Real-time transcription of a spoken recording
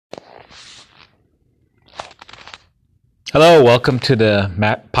Hello, welcome to the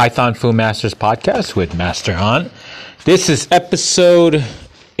Python Fu Masters podcast with Master Han. This is episode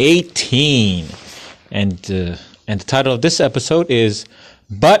 18, and the title of this episode is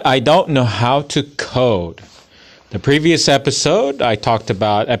 "But I Don't Know How to Code." The previous episode,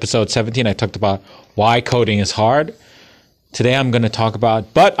 episode 17, I talked about why coding is hard. Today I'm going to talk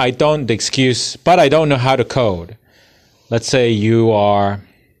about, but I don't know how to code. Let's say you're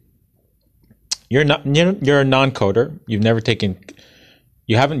a non-coder. You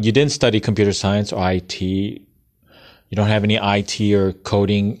didn't study computer science or IT. You don't have any IT or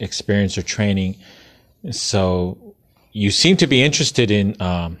coding experience or training. So you seem to be interested in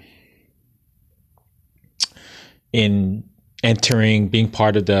being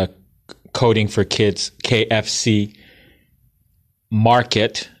part of the Coding for Kids KFC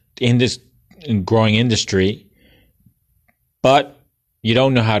market in this growing industry, but you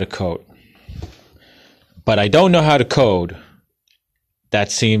don't know how to code. But I don't know how to code.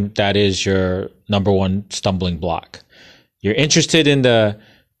 That is your number one stumbling block. You're interested in the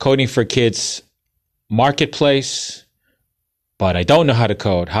Coding for Kids marketplace, but I don't know how to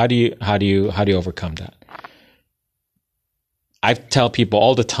code. How do you overcome that? I tell people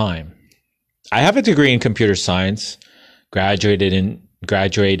all the time. I have a degree in computer science, graduated in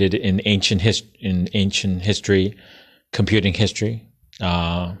ancient history, computing history,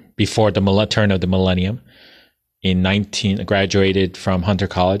 before the turn of the millennium. Graduated from Hunter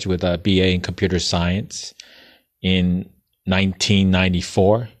College with a BA in computer science in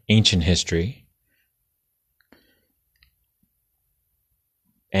 1994, ancient history.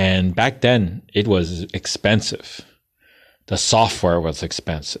 And back then, it was expensive. The software was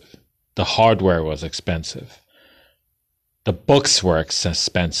expensive. The hardware was expensive. The books were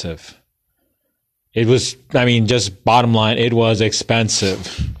expensive. Just bottom line, it was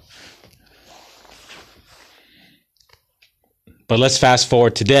expensive. But let's fast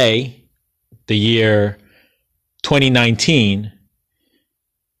forward today, the year 2019.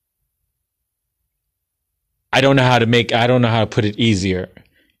 I don't know how to put it easier.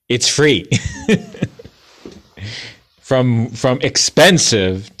 It's free. From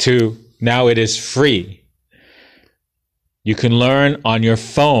expensive to now it is free. You can learn on your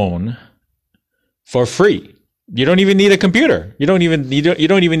phone for free. You don't even need a computer. You don't even need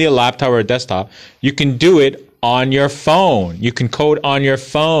a laptop or a desktop. You can do it on your phone. You can code on your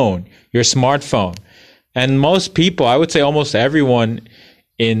phone, your smartphone. And most people, I would say almost everyone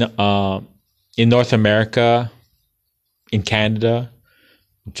in North America, in Canada,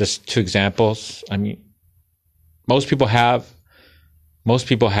 just two examples. Most people have a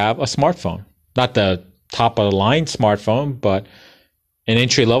smartphone. Not the top of the line smartphone, but an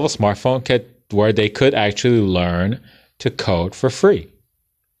entry level smartphone where they could actually learn to code for free.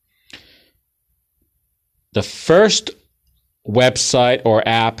 The first website or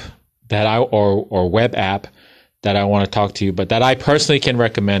app or web app that I want to talk to you, but that I personally can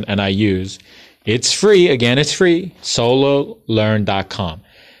recommend and I use, it's free. Again, it's free. SoloLearn.com.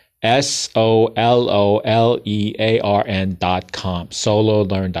 SoloLearn.com.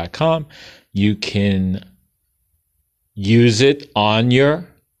 SoloLearn.com. You can use it on your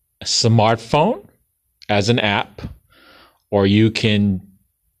smartphone as an app, or you can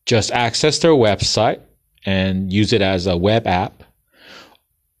just access their website and use it as a web app,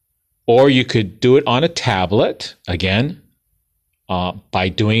 or you could do it on a tablet again, by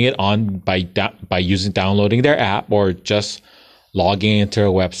doing it by downloading their app or just logging into their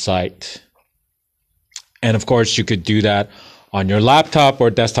website. And of course, you could do that on your laptop or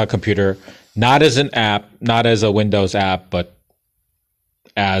desktop computer, not as an app, not as a Windows app, but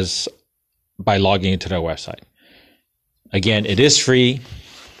by logging into their website. Again, it is free.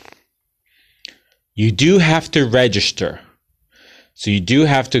 You do have to register. So you do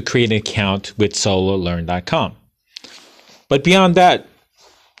have to create an account with SoloLearn.com. But beyond that,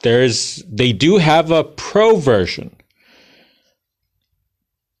 they do have a pro version.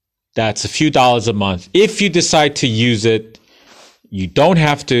 That's a few dollars a month. If you decide to use it, you don't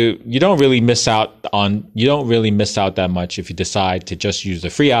really miss out that much if you decide to just use the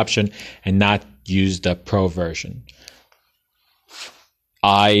free option and not use the pro version.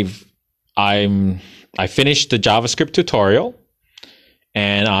 I finished the JavaScript tutorial,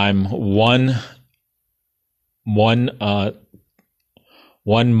 and I'm one module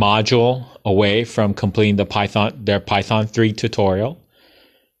away from completing their Python 3 tutorial.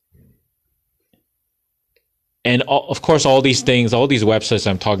 And of course, all these websites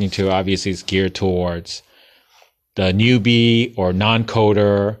I'm talking to, obviously is geared towards the newbie or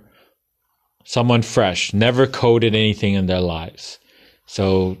non-coder, someone fresh, never coded anything in their lives.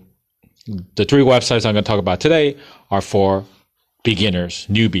 So The 3 websites I'm going to talk about today are for beginners,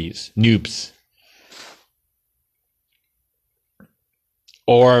 noobs.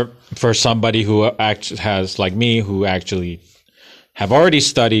 Or for somebody who actually has, like me, who actually have already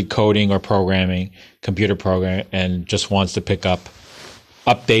studied coding or programming, computer programming, and just wants to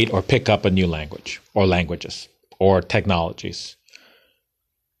update or pick up a new language or languages or technologies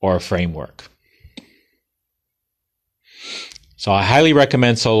or a framework. So I highly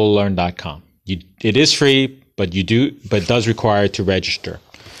recommend sololearn.com. It is free, but it does require to register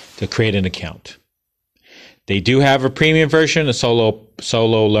to create an account. They do have a premium version, a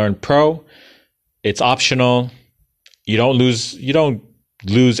Solo Learn Pro. It's optional. You don't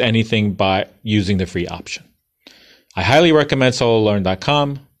lose anything by using the free option. I highly recommend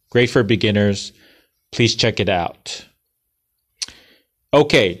sololearn.com. Great for beginners. Please check it out.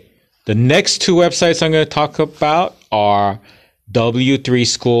 Okay, the next 2 websites I'm going to talk about are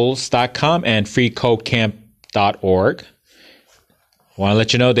w3schools.com and freecodecamp.org. I want to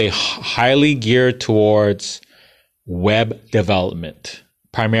let you know they highly geared towards web development,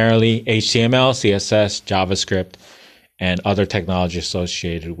 primarily HTML, CSS, JavaScript, and other technology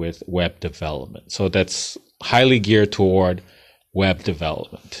associated with web development. So that's highly geared toward web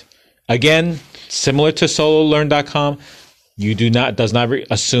development. Again, similar to sololearn.com, does not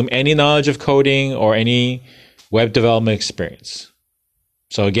assume any knowledge of coding or any web development experience.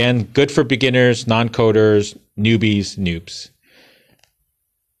 So again, good for beginners, non-coders, noobs.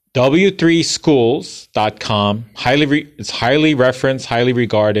 w3schools.com, it's highly referenced, highly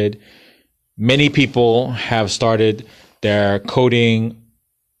regarded. Many people have started their coding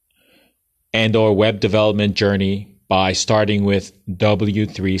and or web development journey by starting with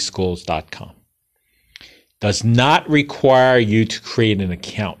w3schools.com. Does not require you to create an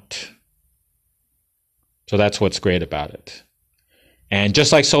account. So that's what's great about it. And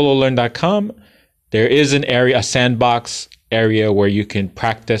just like sololearn.com, there is a sandbox area where you can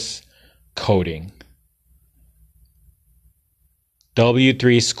practice coding.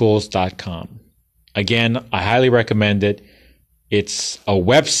 w3schools.com. Again, I highly recommend it. It's a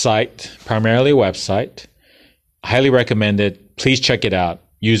website, primarily a website. I highly recommend it. Please check it out.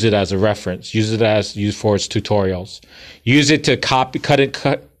 Use it as a reference. Use for its tutorials. Use it to copy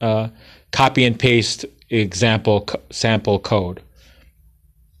and paste sample code.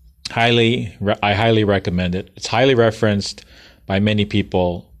 I highly recommend it. It's highly referenced by many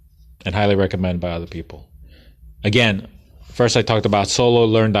people and highly recommended by other people. Again, first I talked about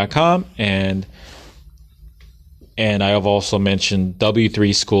sololearn.com and I have also mentioned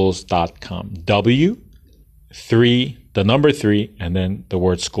w3schools.com. W3, the number 3, and then the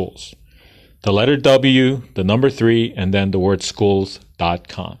word schools. The letter W, the number 3, and then the word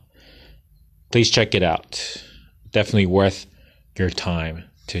schools.com. Please check it out. Definitely worth your time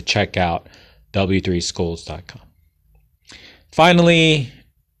to check out w3schools.com. Finally,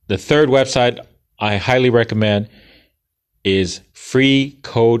 the third website I highly recommend is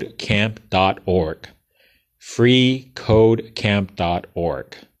freecodecamp.org.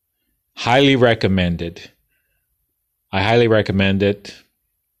 freecodecamp.org. Highly recommended. I highly recommend it.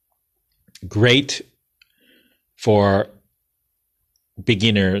 Great for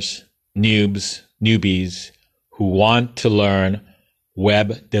beginners, newbies who want to learn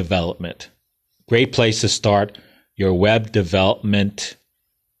web development. Great place to start your web development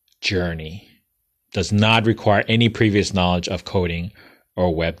journey. Does not require any previous knowledge of coding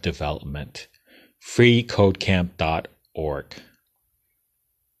or web development. freecodecamp.org.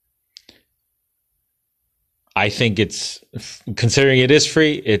 I think considering it is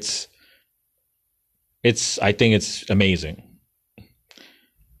free, I think it's amazing.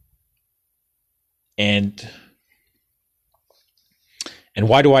 And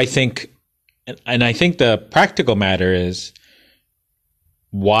why do I think, and I think the practical matter is,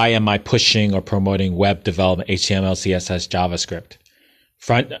 why am I pushing or promoting web development, HTML, CSS, JavaScript?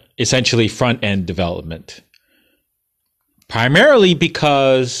 Essentially front-end development. Primarily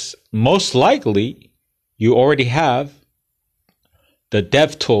because most likely you already have the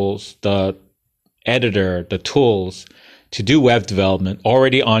dev tools, the editor, the tools to do web development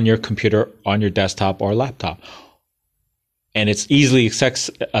already on your computer, on your desktop or laptop. And it's easily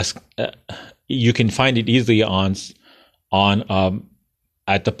you can find it easily at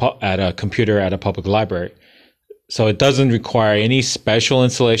a computer at a public library. So it doesn't require any special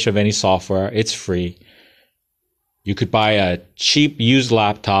installation of any software. It's free. You could buy a cheap used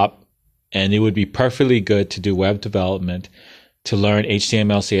laptop and it would be perfectly good to do web development, to learn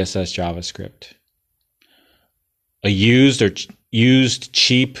HTML, CSS, JavaScript. A used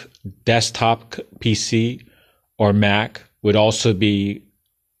cheap desktop PC or Mac would also be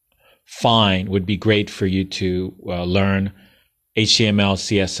find would be great for you to learn HTML,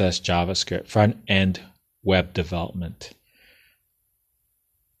 CSS, JavaScript, front-end web development.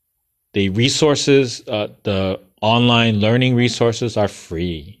 The resources, the online learning resources are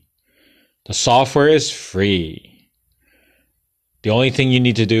free. The software is free. The only thing you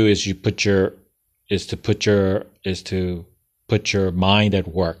need to do is to put your mind at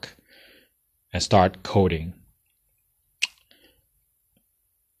work and start coding.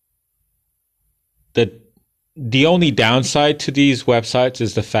 The only downside to these websites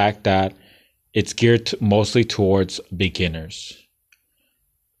is the fact that it's geared mostly towards beginners.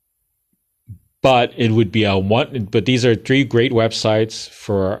 But it would be but these are 3 great websites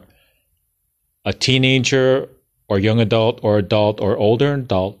for a teenager or young adult or older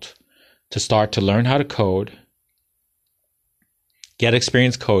adult to start to learn how to code, get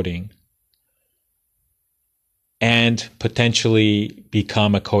experience coding, and potentially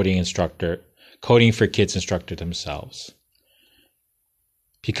become a coding for kids instructor themselves.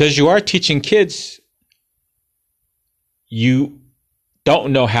 Because you are teaching kids, you do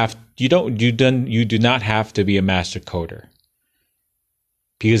not have to be a master coder.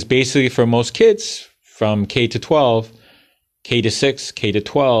 Because basically for most kids from K to 12, K to 6, K to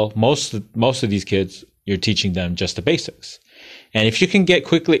 12, most of these kids, you're teaching them just the basics. And if you can get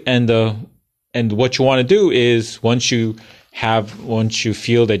quickly, and what you want to do is once you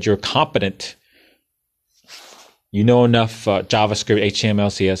feel that you're competent, you know enough JavaScript,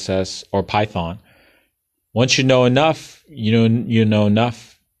 HTML, CSS, or Python. Once you know enough, you know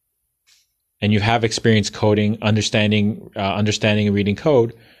enough, and you have experience coding, understanding and reading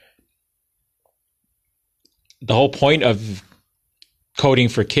code. The whole point of coding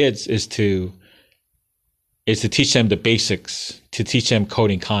for kids is to teach them the basics, to teach them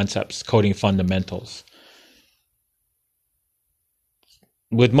coding concepts, coding fundamentals.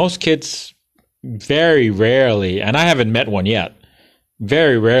 With most kids, very rarely, and I haven't met one yet,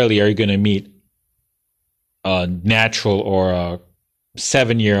 very rarely are you going to meet a natural or a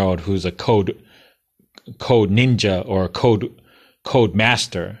 7-year-old who's a code ninja or a code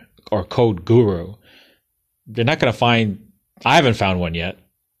master or code guru. They're not going to find. I haven't found one yet.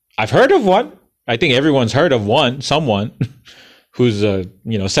 I've heard of one. I think everyone's heard of someone who's a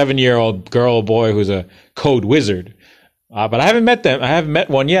 7-year-old girl or boy who's a code wizard. But I haven't met them. I haven't met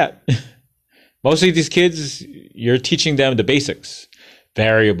one yet. Most of these kids, you're teaching them the basics: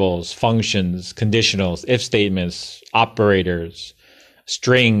 variables, functions, conditionals, if statements, operators,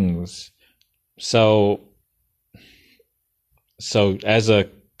 strings. So as a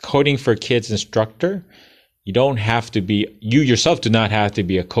coding for kids instructor, you yourself do not have to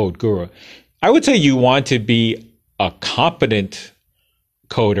be a code guru. I would say you want to be a competent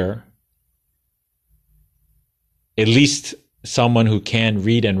coder, at least someone who can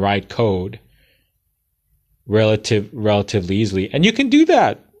read and write code relatively easily. And you can do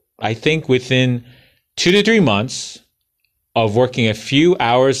that, I think, within 2 to 3 months of working a few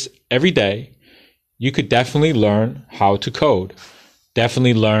hours every day. You could definitely learn how to code,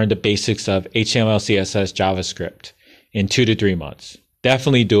 definitely learn the basics of HTML, CSS, JavaScript in 2 to 3 months.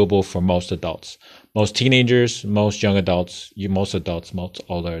 Definitely doable for most adults, most teenagers, most young adults, most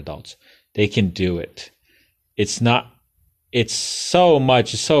older adults. They can do it. It's so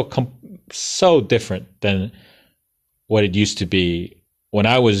different than what it used to be when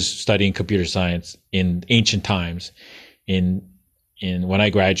I was studying computer science in ancient times, when I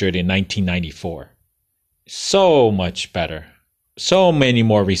graduated in 1994. So much better. So many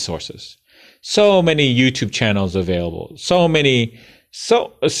more resources. So many YouTube channels available. So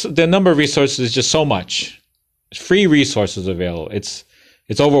the number of resources is just so much. Free resources available. It's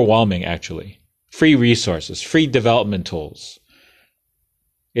overwhelming, actually. Free resources, free development tools.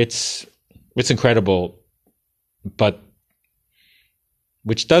 It's incredible, but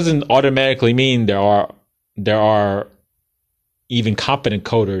which doesn't automatically mean there are even competent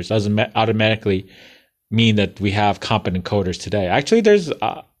coders. Doesn't automatically mean that we have competent coders today. Actually, there's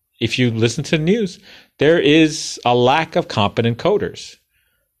if you listen to the news, there is a lack of competent coders.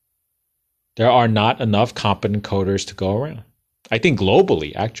 There are not enough competent coders to go around. I think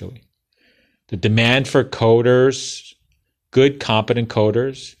globally, actually. The demand for coders, good competent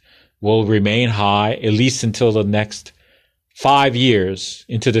coders, will remain high at least until the next 5 years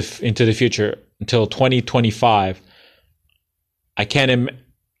into the future, until 2025. I can't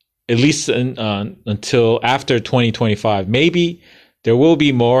at least until after 2025. Maybe there will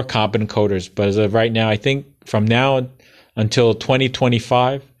be more competent coders, but as of right now, I think from now until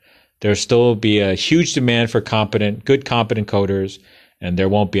 2025, there'll still be a huge demand for good competent coders, and there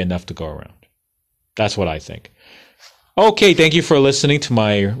won't be enough to go around. That's what I think. Okay, thank you for listening to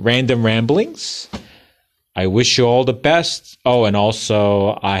my random ramblings. I wish you all the best. Oh, and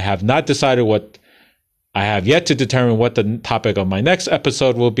also, I have yet to determine what the topic of my next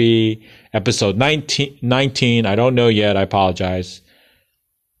episode will be. Episode 19. I don't know yet. I apologize.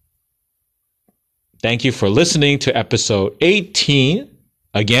 Thank you for listening to episode 18,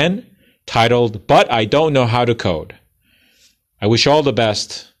 again, titled, But I Don't Know How to Code. I wish you all the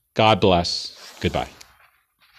best. God bless. Goodbye.